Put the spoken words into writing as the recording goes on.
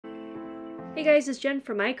Hey guys, it's Jen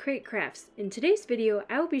from My Crate Crafts. In today's video,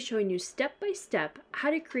 I will be showing you step by step how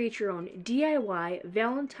to create your own DIY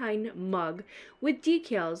Valentine mug with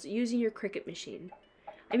decals using your Cricut machine.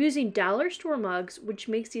 I'm using dollar store mugs, which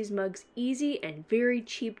makes these mugs easy and very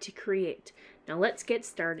cheap to create. Now let's get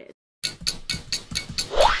started.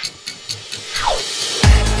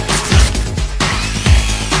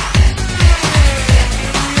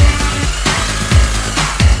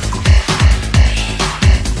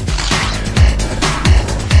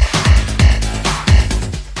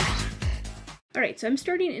 Alright, so I'm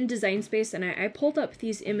starting in Design Space and I pulled up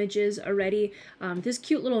these images already. This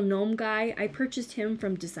cute little gnome guy, I purchased him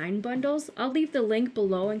from Design Bundles. I'll leave the link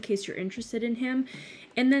below in case you're interested in him.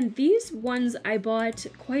 And then these ones I bought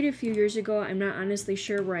quite a few years ago. I'm not honestly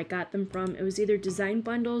sure where I got them from. It was either Design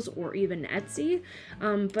Bundles or even Etsy.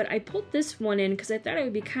 But I pulled this one in because I thought it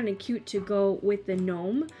would be kind of cute to go with the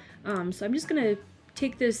gnome. So I'm just going to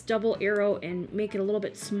take this double arrow and make it a little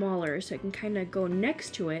bit smaller so I can kind of go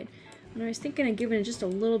next to it. And I was thinking of giving it just a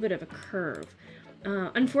little bit of a curve.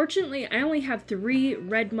 Unfortunately, I only have 3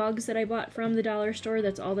 red mugs that I bought from the dollar store.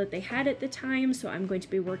 That's all that they had at the time, so I'm going to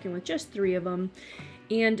be working with just 3 of them.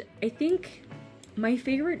 And I think my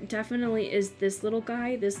favorite definitely is this little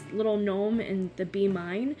guy, this little gnome, and the Be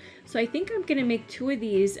Mine. So I think I'm going to make 2 of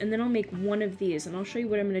these, and then I'll make 1 of these, and I'll show you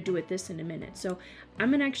what I'm going to do with this in a minute. So I'm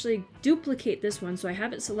going to actually duplicate this one, so I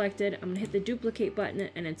have it selected. I'm going to hit the duplicate button,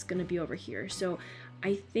 and it's going to be over here. So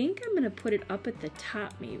I think I'm going to put it up at the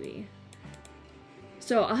top, maybe.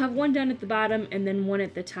 So I'll have 1 down at the bottom, and then 1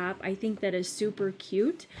 at the top. I think that is super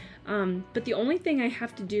cute. But the only thing I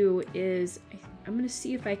have to do is, I'm going to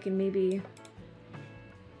see if I can maybe...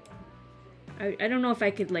 I don't know if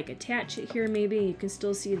I could like attach it here maybe. You can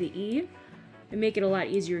still see the E and make it a lot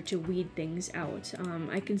easier to weed things out.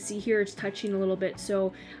 I can see here it's touching a little bit,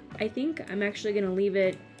 so I think I'm actually going to leave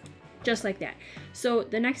it just like that. So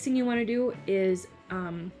the next thing you want to do is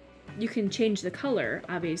you can change the color,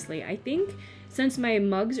 obviously. I think since my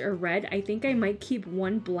mugs are red, I think I might keep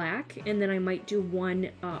 1 black and then I might do 1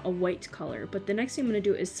 a white color. But the next thing I'm going to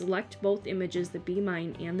do is select both images, the Be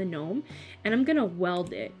Mine and the gnome, and I'm going to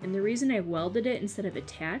weld it. And the reason I welded it instead of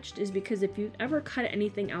attached is because if you've ever cut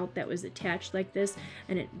anything out that was attached like this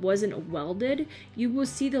and it wasn't welded, you will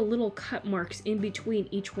see the little cut marks in between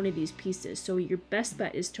each one of these pieces. So your best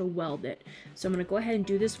bet is to weld it. So I'm going to go ahead and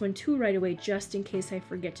do this one too right away just in case I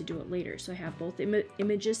forget to do it later. So I have both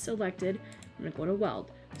images selected. I'm going to go to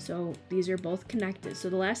weld. So these are both connected.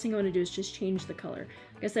 So the last thing I want to do is just change the color.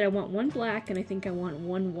 Like I said, I want 1 black and I think I want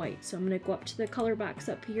 1 white. So I'm going to go up to the color box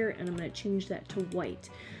up here and I'm going to change that to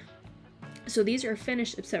white. So these are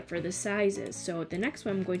finished except for the sizes. So the next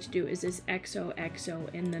one I'm going to do is this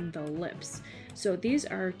XOXO and then the lips. So these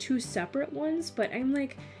are 2 separate ones, but I'm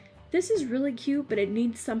like, this is really cute, but it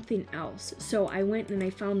needs something else. So I went and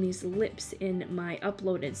I found these lips in my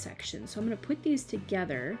uploaded section. So I'm going to put these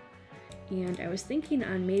together. And I was thinking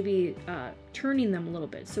on maybe turning them a little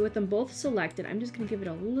bit. So with them both selected, I'm just going to give it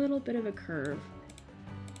a little bit of a curve.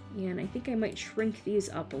 And I think I might shrink these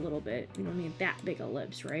up a little bit. You don't need that big of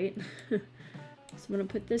lips, right? So I'm going to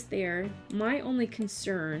put this there. My only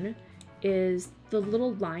concern is the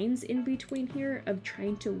little lines in between here of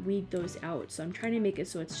trying to weed those out. So I'm trying to make it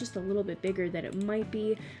so it's just a little bit bigger, that it might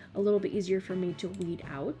be a little bit easier for me to weed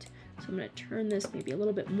out. So I'm going to turn this maybe a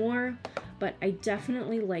little bit more, but I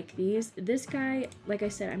definitely like these. This guy, like I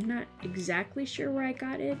said, I'm not exactly sure where I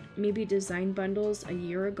got it. Maybe Design Bundles a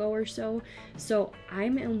year ago or so. So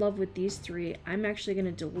I'm in love with these 3. I'm actually going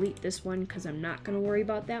to delete this one because I'm not going to worry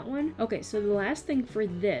about that one. Okay, so the last thing for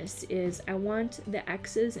this is I want the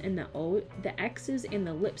X's and the X's and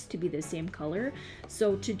the lips to be the same color.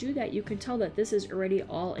 So to do that, you can tell that this is already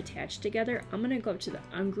all attached together. I'm going to go up to the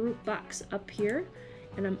ungroup box up here.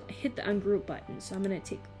 And I'm hit the ungroup button. So I'm going to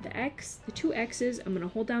take the 2 X's, I'm going to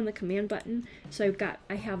hold down the command button. So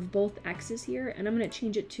I have both X's here, and I'm going to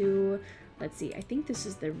change it to, let's see, I think this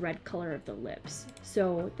is the red color of the lips.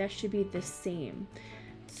 So that should be the same.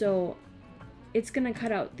 So it's going to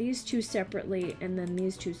cut out these 2 separately and then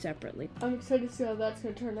these 2 separately. I'm excited to see how that's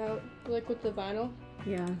going to turn out, like with the vinyl.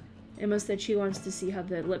 Yeah, Emma said she wants to see how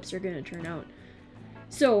the lips are going to turn out.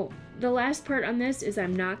 So the last part on this is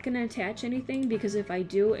I'm not going to attach anything, because if I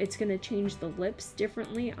do, it's going to change the lips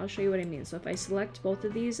differently. I'll show you what I mean. So if I select both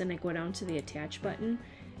of these and I go down to the attach button,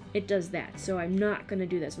 it does that. So I'm not going to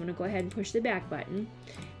do this. I'm going to go ahead and push the back button,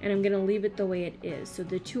 and I'm going to leave it the way it is. So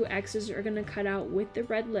the 2 X's are going to cut out with the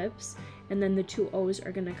red lips, and then the 2 O's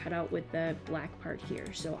are going to cut out with the black part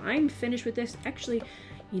here. So I'm finished with this. Actually,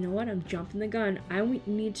 you know what, I'm jumping the gun. I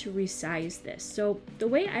need to resize this. So the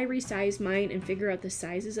way I resize mine and figure out the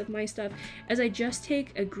sizes of my stuff is I just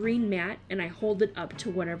take a green mat and I hold it up to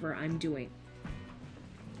whatever I'm doing.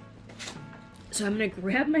 So I'm gonna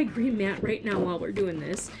grab my green mat right now while we're doing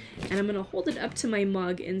this, and I'm gonna hold it up to my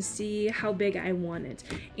mug and see how big I want it.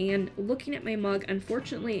 And looking at my mug,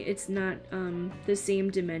 unfortunately, it's not the same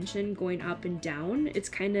dimension going up and down. It's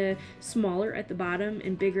kind of smaller at the bottom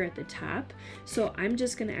and bigger at the top. So I'm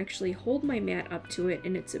just gonna actually hold my mat up to it,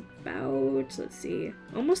 and it's about, let's see,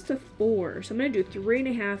 almost a 4. So I'm gonna do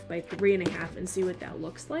 3.5 by 3.5 and see what that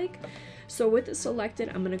looks like. So with it selected,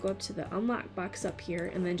 I'm going to go up to the unlock box up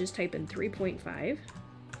here and then just type in 3.5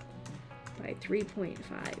 by 3.5.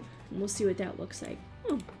 And we'll see what that looks like.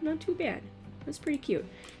 Oh, not too bad. That's pretty cute.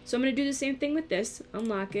 So I'm going to do the same thing with this.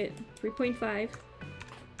 Unlock it, 3.5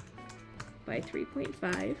 by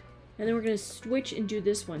 3.5. And then we're going to switch and do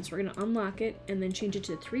this one. So we're going to unlock it and then change it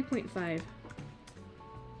to 3.5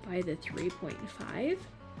 by the 3.5.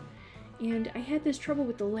 And I had this trouble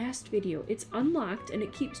with the last video. It's unlocked and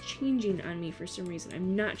it keeps changing on me for some reason.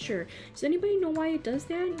 I'm not sure. Does anybody know why it does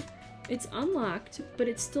that? It's unlocked, but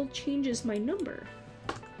it still changes my number.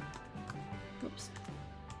 Oops.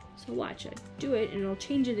 So watch it. Do it and it'll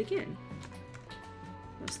change it again.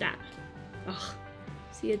 No, stop. Ugh.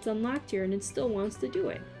 See, it's unlocked here and it still wants to do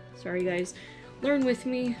it. Sorry guys. Learn with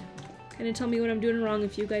me. Kind of tell me what I'm doing wrong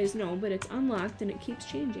if you guys know, but it's unlocked and it keeps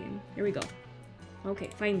changing. Here we go.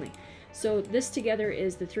 Okay, finally. So this together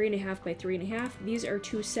is the 3.5 by 3.5. These are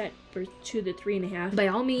two set to the 3.5. By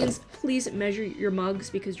all means, please measure your mugs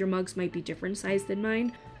because your mugs might be different size than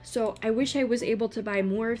mine. So I wish I was able to buy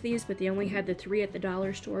more of these, but they only had the 3 at the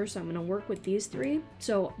dollar store, so I'm going to work with these 3.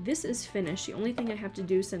 So this is finished. The only thing I have to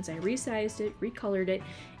do since I resized it, recolored it,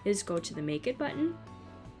 is go to the Make It button.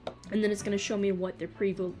 And then it's going to show me what the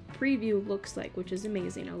preview looks like, which is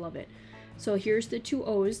amazing. I love it. So here's the 2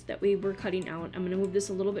 O's that we were cutting out. I'm going to move this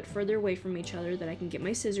a little bit further away from each other that I can get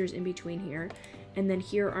my scissors in between here. And then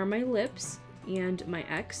here are my lips and my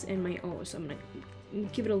X and my O. So I'm going to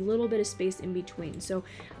give it a little bit of space in between. So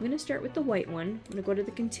I'm going to start with the white one. I'm going to go to the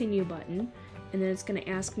Continue button. And then it's going to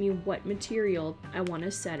ask me what material I want to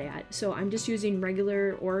set at. So I'm just using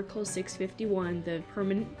regular Oracle 651, the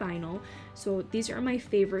permanent vinyl. So these are my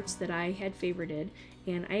favorites that I had favorited.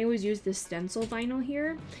 And I always use this stencil vinyl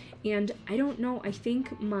here. And I don't know, I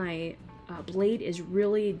think my blade is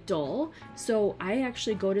really dull. So I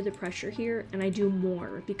actually go to the pressure here and I do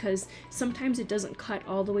more because sometimes it doesn't cut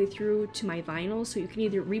all the way through to my vinyl. So you can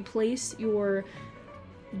either replace your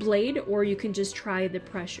blade or you can just try the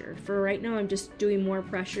pressure. For right now I'm just doing more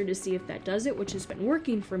pressure to see if that does it, which has been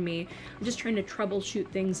working for me. I'm just trying to troubleshoot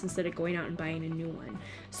things instead of going out and buying a new one.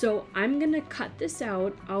 So I'm gonna cut this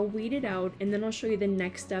out, I'll weed it out, and then I'll show you the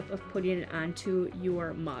next step of putting it onto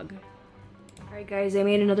your mug. Alright guys, I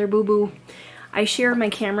made another boo-boo. I share my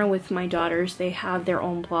camera with my daughters. They have their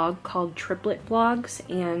own blog called Triplet Vlogs,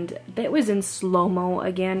 and that was in slow-mo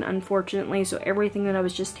again, unfortunately, so everything that I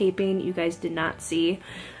was just taping, you guys did not see.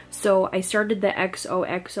 So I started the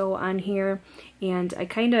XOXO on here, and I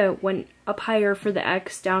kind of went up higher for the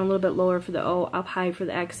X, down a little bit lower for the O, up high for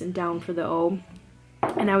the X, and down for the O.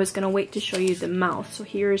 And I was going to wait to show you the mouth. So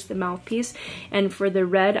here's the mouthpiece, and for the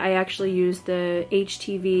red, I actually used the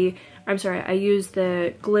I used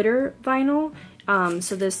the glitter vinyl.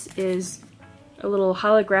 So this is a little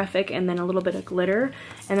holographic and then a little bit of glitter.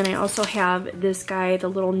 And then I also have this guy, the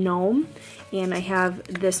little gnome, and I have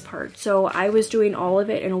this part. So I was doing all of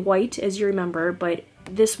it in white, as you remember, but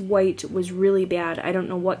this white was really bad. I don't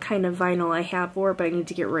know what kind of vinyl I have for it, but I need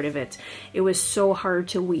to get rid of it. It was so hard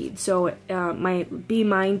to weed. So my Be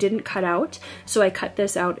Mine didn't cut out, so I cut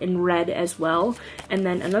this out in red as well. And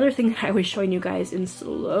then another thing that I was showing you guys in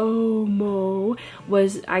slow-mo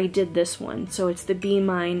was I did this one. So it's the Be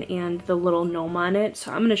Mine and the little gnome on it.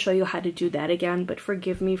 So I'm going to show you how to do that again, but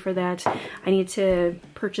forgive me for that. I need to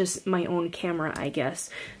purchase my own camera, I guess.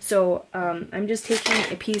 So I'm just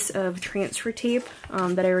taking a piece of transfer tape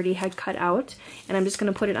that I already had cut out, and I'm just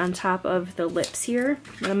going to put it on top of the lips here.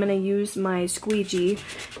 And I'm going to use my squeegee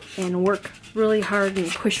and work really hard and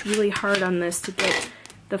push really hard on this to get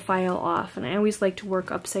the file off. And I always like to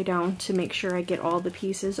work upside down to make sure I get all the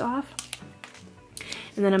pieces off.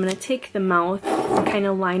 And then I'm going to take the mouth and kind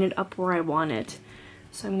of line it up where I want it.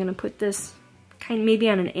 So I'm going to put this kind of maybe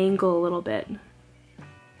on an angle a little bit.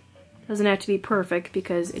 Doesn't have to be perfect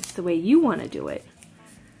because it's the way you want to do it.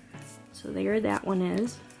 So there that one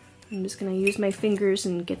is. I'm just going to use my fingers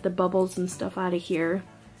and get the bubbles and stuff out of here.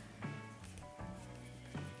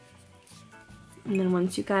 And then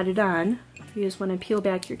once you got it on, you just want to peel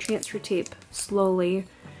back your transfer tape slowly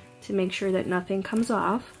to make sure that nothing comes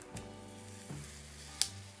off.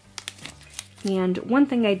 And one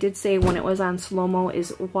thing I did say when it was on slow-mo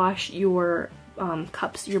is wash your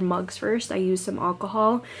cups, your mugs first. I used some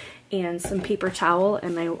alcohol and some paper towel,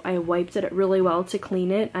 and I wiped it really well to clean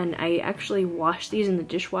it, and I actually washed these in the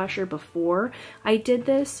dishwasher before I did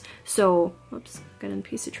this. So, oops, got a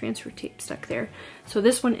piece of transfer tape stuck there. So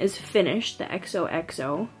this one is finished, the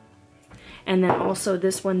XOXO. And then also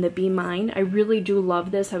this one, the Be Mine. I really do love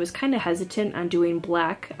this. I was kind of hesitant on doing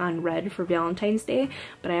black on red for Valentine's Day,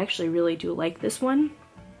 but I actually really do like this one.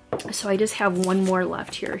 So I just have one more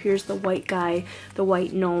left here. Here's the white guy, the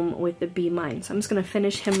white gnome with the Be Mine. So I'm just going to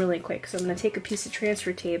finish him really quick. So I'm going to take a piece of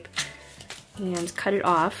transfer tape and cut it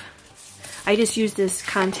off. I just use this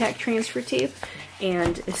contact transfer tape,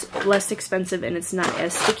 and it's less expensive and it's not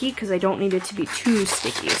as sticky because I don't need it to be too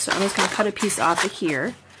sticky. So I'm just going to cut a piece off of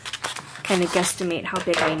here, kind of guesstimate how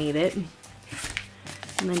big I need it,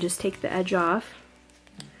 and then just take the edge off,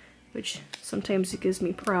 which sometimes it gives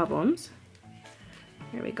me problems.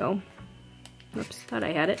 There we go. Oops, thought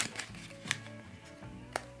I had it.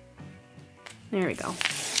 There we go.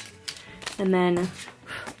 And then,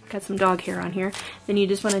 got some dog hair on here. Then you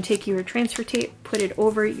just want to take your transfer tape, put it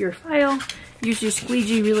over your file, use your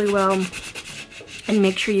squeegee really well, and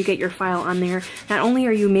make sure you get your file on there. Not only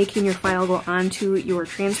are you making your file go onto your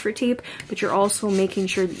transfer tape, but you're also making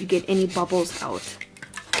sure that you get any bubbles out.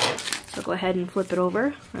 So go ahead and flip it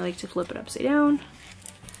over. I like to flip it upside down.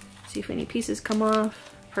 See if any pieces come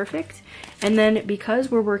off. Perfect. And then because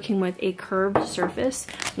we're working with a curved surface,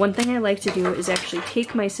 one thing I like to do is actually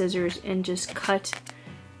take my scissors and just cut.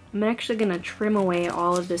 I'm actually going to trim away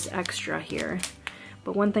all of this extra here.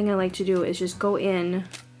 But one thing I like to do is just go in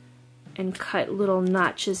and cut little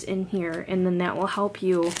notches in here, and then that will help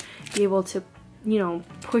you be able to, you know,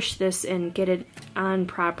 push this and get it on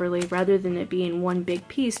properly rather than it being one big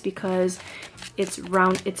piece, because it's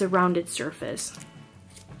a rounded surface.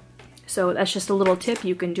 So that's just a little tip.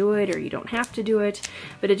 You can do it or you don't have to do it,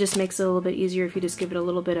 but it just makes it a little bit easier if you just give it a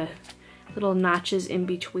little bit of little notches in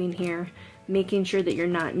between here, making sure that you're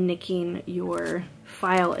not nicking your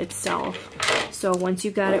file itself. So once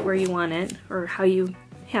you got it where you want it, or how you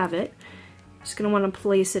have it, just gonna want to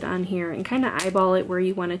place it on here and kind of eyeball it where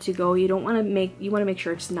you want it to go. You don't want to you want to make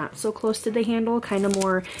sure it's not so close to the handle, kind of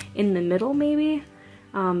more in the middle maybe.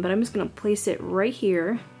 But I'm just gonna place it right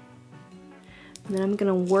here. And then I'm going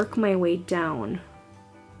to work my way down.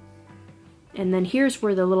 And then here's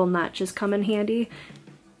where the little notches come in handy.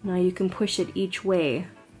 Now you can push it each way,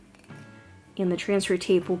 and the transfer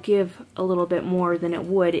tape will give a little bit more than it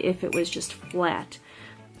would if it was just flat.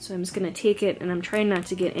 So I'm just going to take it, and I'm trying not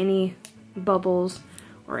to get any bubbles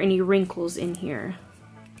or any wrinkles in here.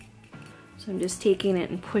 So I'm just taking it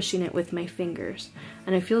and pushing it with my fingers.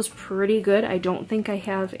 And it feels pretty good. I don't think I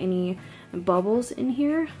have any bubbles in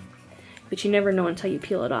here, but you never know until you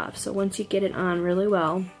peel it off. So once you get it on really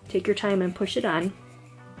well, take your time and push it on.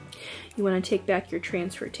 You want to take back your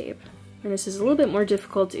transfer tape. And this is a little bit more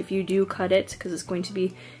difficult if you do cut it, because it's going to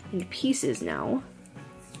be in pieces now.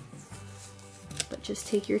 But just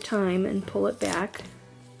take your time and pull it back.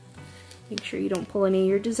 Make sure you don't pull any of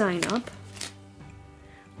your design up.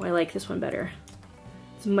 Oh, I like this one better.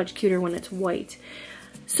 It's much cuter when it's white.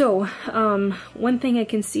 So, one thing I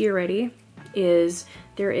can see already is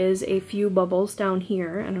there is a few bubbles down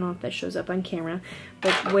here. I don't know if that shows up on camera,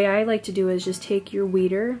 but the way I like to do is just take your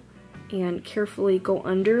weeder and carefully go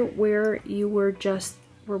under where you were just,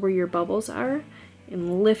 where your bubbles are,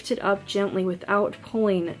 and lift it up gently without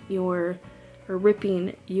pulling your, or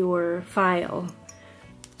ripping your file,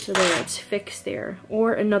 so that it's fixed there.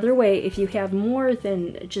 Or another way, if you have more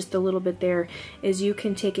than just a little bit there, is you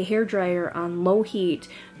can take a hairdryer on low heat,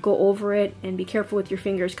 go over it, and be careful with your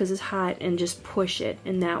fingers because it's hot, and just push it,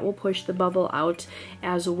 and that will push the bubble out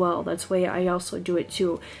as well. That's the way I also do it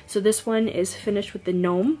too. So this one is finished with the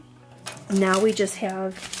gnome. Now we just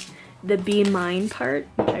have the Be Mine part,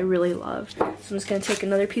 which I really love. So I'm just going to take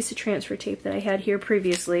another piece of transfer tape that I had here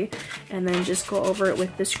previously, and then just go over it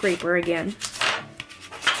with the scraper again.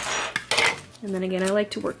 And then again, I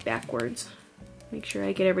like to work backwards. Make sure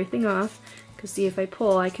I get everything off, because see, if I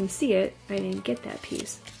pull, I can see it. I didn't get that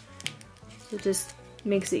piece. So it just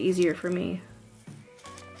makes it easier for me.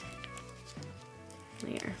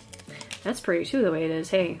 There. That's pretty too, the way it is,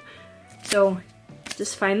 hey. So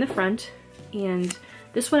just find the front, and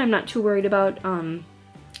this one I'm not too worried about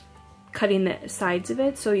cutting the sides of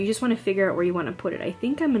it, so you just want to figure out where you want to put it. I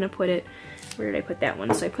think I'm going to put it, where did I put that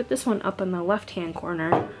one? So I put this one up on the left hand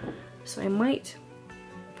corner. So I might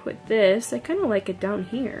put this, I kind of like it down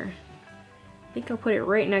here. I think I'll put it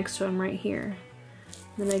right next to him right here.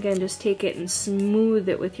 Then again, just take it and smooth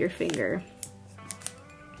it with your finger.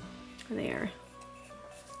 There.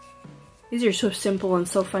 These are so simple and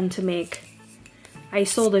so fun to make. I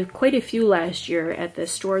sold quite a few last year at the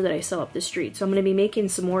store that I sell up the street, so I'm going to be making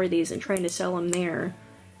some more of these and trying to sell them there.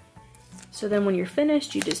 So then when you're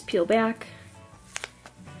finished, you just peel back,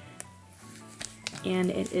 and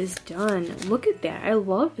it is done. Look at that. I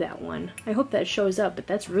love that one. I hope that shows up, but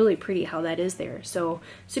that's really pretty how that is there. So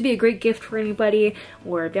this would be a great gift for anybody,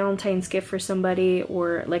 or a Valentine's gift for somebody,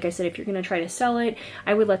 or like I said, if you're going to try to sell it,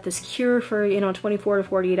 I would let this cure for, you know, 24 to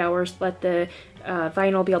 48 hours. Let the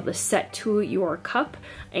vinyl be able to set to your cup,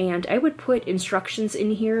 and I would put instructions in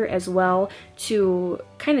here as well to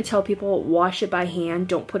kind of tell people wash it by hand,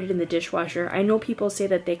 don't put it in the dishwasher. I know people say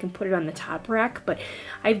that they can put it on the top rack, but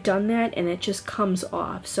I've done that and it just comes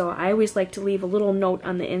off. So I always like to leave a little note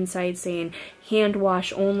on the inside saying hand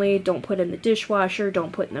wash only, don't put in the dishwasher,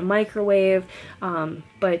 don't put in the microwave,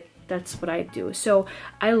 but that's what I do. So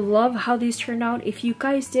I love how these turned out. If you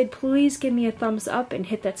guys did, please give me a thumbs up and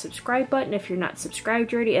hit that subscribe button if you're not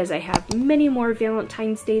subscribed already, as I have many more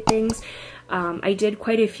Valentine's Day things. I did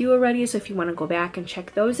quite a few already, so if you want to go back and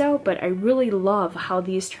check those out, but I really love how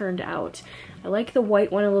these turned out. I like the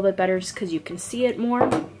white one a little bit better just because you can see it more.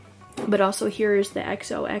 But also here's the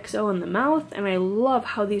XOXO in the mouth, and I love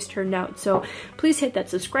how these turned out. So please hit that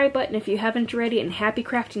subscribe button if you haven't already, and happy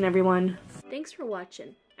crafting, everyone. Thanks for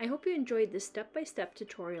watching. I hope you enjoyed this step-by-step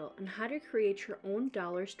tutorial on how to create your own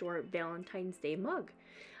dollar store Valentine's Day mug.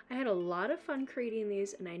 I had a lot of fun creating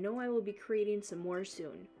these, and I know I will be creating some more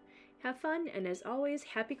soon. Have fun, and as always,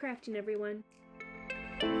 happy crafting, everyone.